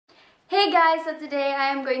Hey guys, so today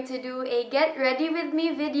I am going to do a get ready with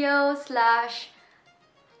me video slash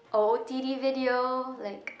OOTD video,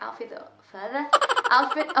 like outfit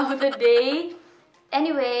of the day.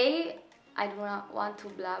 Anyway, I do not want to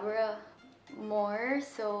blabber more,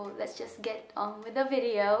 so let's just get on with the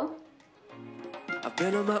video. I've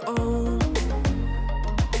been on my own.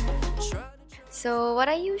 So what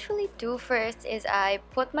I usually do first is I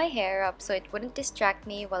put my hair up so it wouldn't distract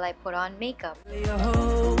me while I put on makeup.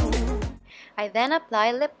 I then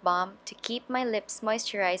apply lip balm to keep my lips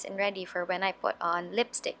moisturized and ready for when I put on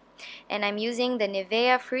lipstick. And I'm using the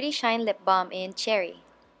NIVEA Fruity Shine Lip Balm in Cherry.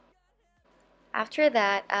 After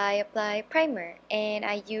that, I apply primer and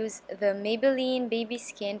I use the Maybelline Baby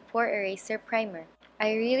Skin Pore Eraser Primer.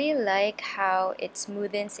 I really like how it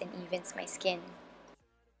smoothens and evens my skin.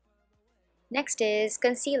 Next is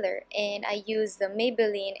concealer, and I use the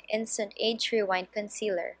Maybelline Instant Age Rewind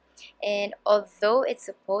Concealer. And although it's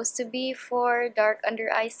supposed to be for dark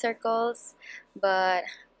under eye circles, but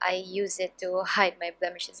I use it to hide my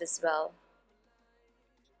blemishes as well.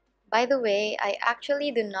 By the way, I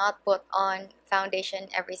actually do not put on foundation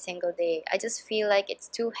every single day. I just feel like it's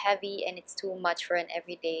too heavy and it's too much for an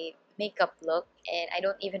everyday makeup look, and I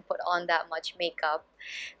don't even put on that much makeup.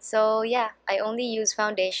 So yeah, I only use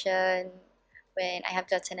foundation when I have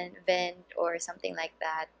to attend an event or something like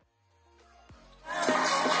that.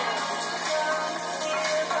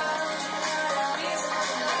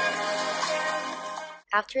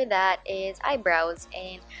 After that is eyebrows,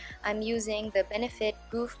 and I'm using the Benefit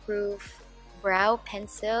Goof Proof Brow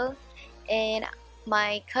Pencil, and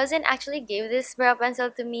my cousin actually gave this brow pencil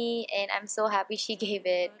to me, and I'm so happy she gave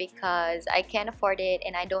it because I can't afford it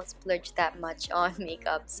and I don't splurge that much on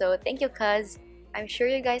makeup. So thank you, cuz. I'm sure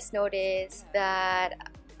you guys noticed that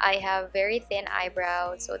I have very thin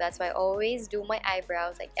eyebrows, so that's why I always do my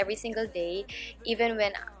eyebrows like every single day, even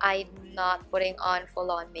when I'm not putting on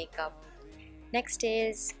full-on makeup. Next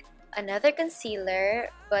is another concealer,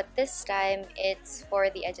 but this time it's for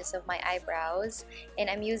the edges of my eyebrows, and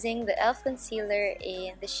I'm using the ELF concealer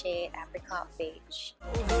in the shade Apricot Beige.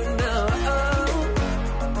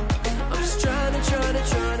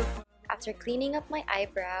 After cleaning up my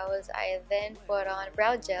eyebrows, I then put on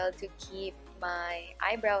brow gel to keep my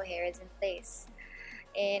eyebrow hairs in place.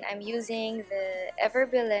 And I'm using the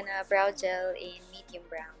Everbilena brow gel in medium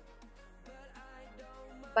brown.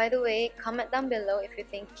 By the way, comment down below if you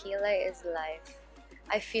think kilay is life.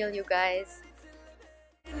 I feel you guys.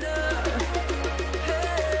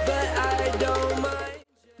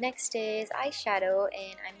 Next is eyeshadow,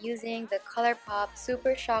 and I'm using the Colourpop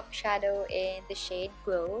Super Shock Shadow in the shade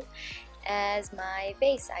Glow as my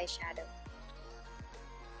base eyeshadow.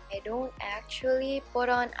 I don't actually put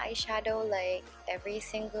on eyeshadow like every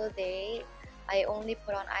single day. I only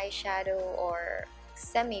put on eyeshadow or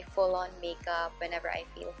semi full-on makeup whenever I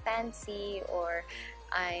feel fancy or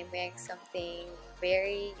I'm wearing something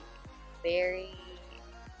very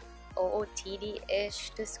OOTD-ish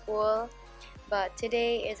to school. But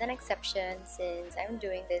today is an exception since I'm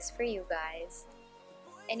doing this for you guys.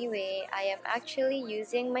 Anyway, I am actually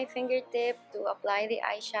using my fingertip to apply the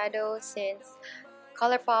eyeshadow since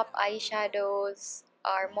Colourpop eyeshadows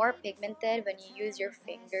are more pigmented when you use your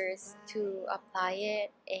fingers to apply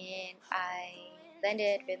it, and I blend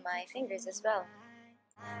it with my fingers as well.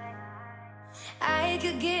 I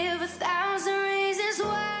could give 1,000 reasons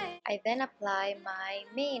why. I then apply my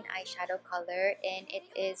main eyeshadow color, and it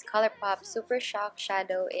is Colourpop Super Shock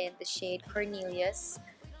Shadow in the shade Cornelius.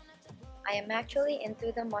 I am actually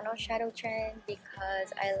into the mono shadow trend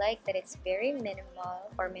because I like that it's very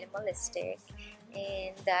minimal or minimalistic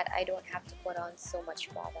and that I don't have to put on so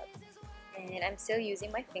much product. And I'm still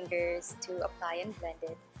using my fingers to apply and blend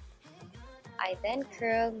it. I then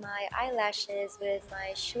curl my eyelashes with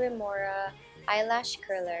my Eumura eyelash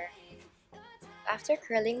curler. After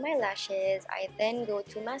curling my lashes, I then go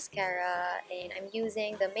to mascara, and I'm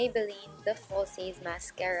using the Maybelline The Falsies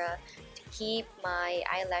mascara to keep my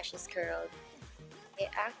eyelashes curled. I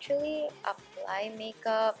actually apply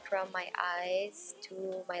makeup from my eyes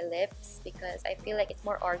to my lips because I feel like it's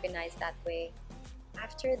more organized that way.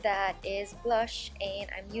 After that is blush, and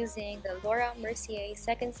I'm using the Laura Mercier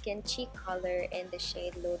Second Skin Cheek Color in the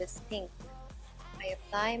shade Lotus Pink. I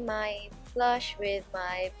apply my blush with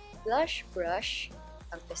my blush brush,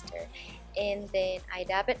 tongue twister, and then I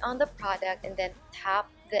dab it on the product and then tap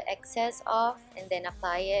the excess off and then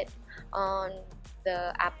apply it on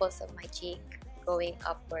the apples of my cheek going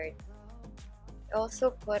upward. I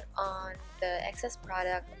also put on the excess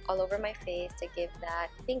product all over my face to give that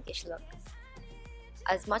pinkish look.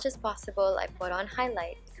 As much as possible, I put on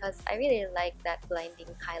highlight because I really like that blinding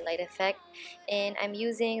highlight effect. And I'm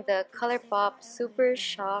using the Colourpop Super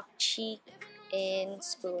Shock Cheek in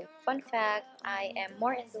Spoon. Fun fact, I am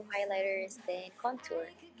more into highlighters than contour.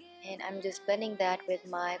 And I'm just blending that with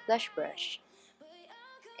my blush brush.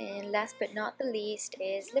 And last but not the least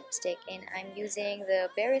is lipstick, and I'm using the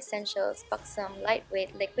Bare Essentials Buxom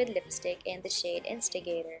Lightweight Liquid Lipstick in the shade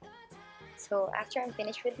Instigator. So after I'm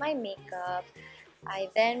finished with my makeup, I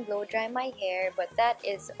then blow dry my hair, but that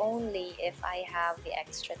is only if I have the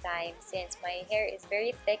extra time. Since my hair is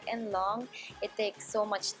very thick and long, it takes so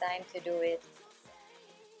much time to do it.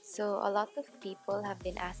 So a lot of people have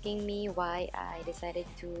been asking me why I decided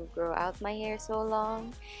to grow out my hair so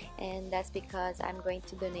long, and that's because I'm going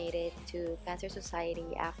to donate it to Cancer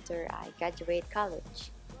Society after I graduate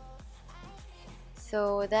college.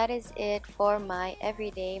 So that is it for my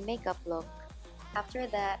everyday makeup look. After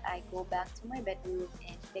that, I go back to my bedroom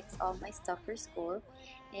and fix all my stuff for school.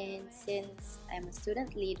 And since I'm a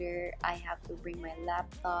student leader, I have to bring my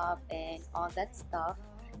laptop and all that stuff.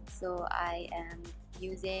 So I am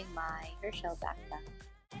using my Herschel backpack.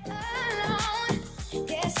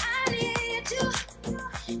 Yes, I need you,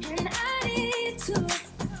 and I need to.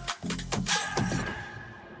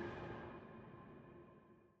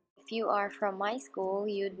 If you are from my school,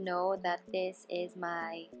 you'd know that this is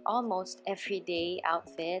my almost everyday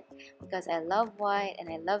outfit because I love white and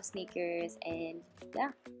I love sneakers, and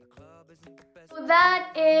yeah. So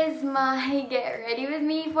that is my get ready with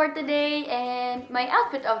me for today and my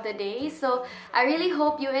outfit of the day. So I really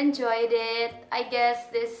hope you enjoyed it. I guess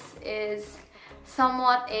this is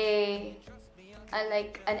somewhat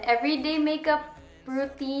like an everyday makeup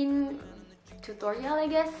routine tutorial, I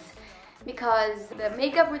guess, because the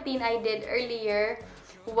makeup routine I did earlier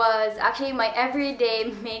was actually my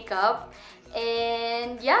everyday makeup.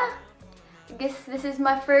 And yeah, I guess this is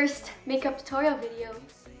my first makeup tutorial video.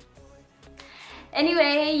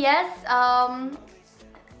 Anyway, yes,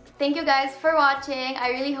 thank you guys for watching. I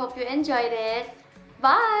really hope you enjoyed it.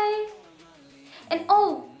 Bye! And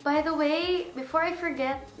oh, by the way, before I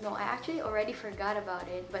forget, no, I actually already forgot about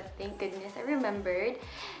it, but thank goodness I remembered.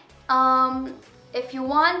 If you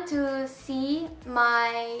want to see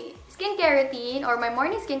my skincare routine or my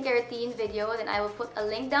morning skincare routine video, then I will put a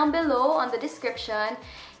link down below on the description.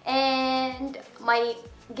 And my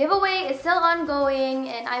giveaway is still ongoing,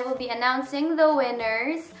 and I will be announcing the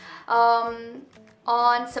winners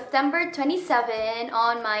on September 27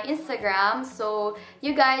 on my Instagram. So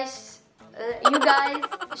you guys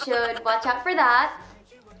should watch out for that.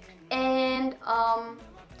 And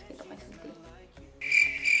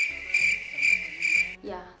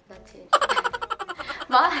yeah, that's it.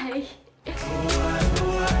 Bye.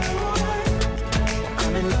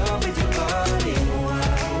 I'm in love with your body.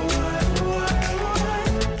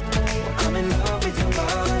 I'm in love with your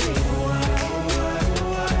body.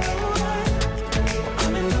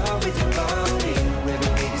 I'm in love with your body. Every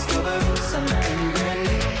day discovering something brand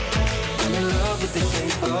new. I'm in love with the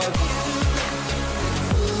shape of you.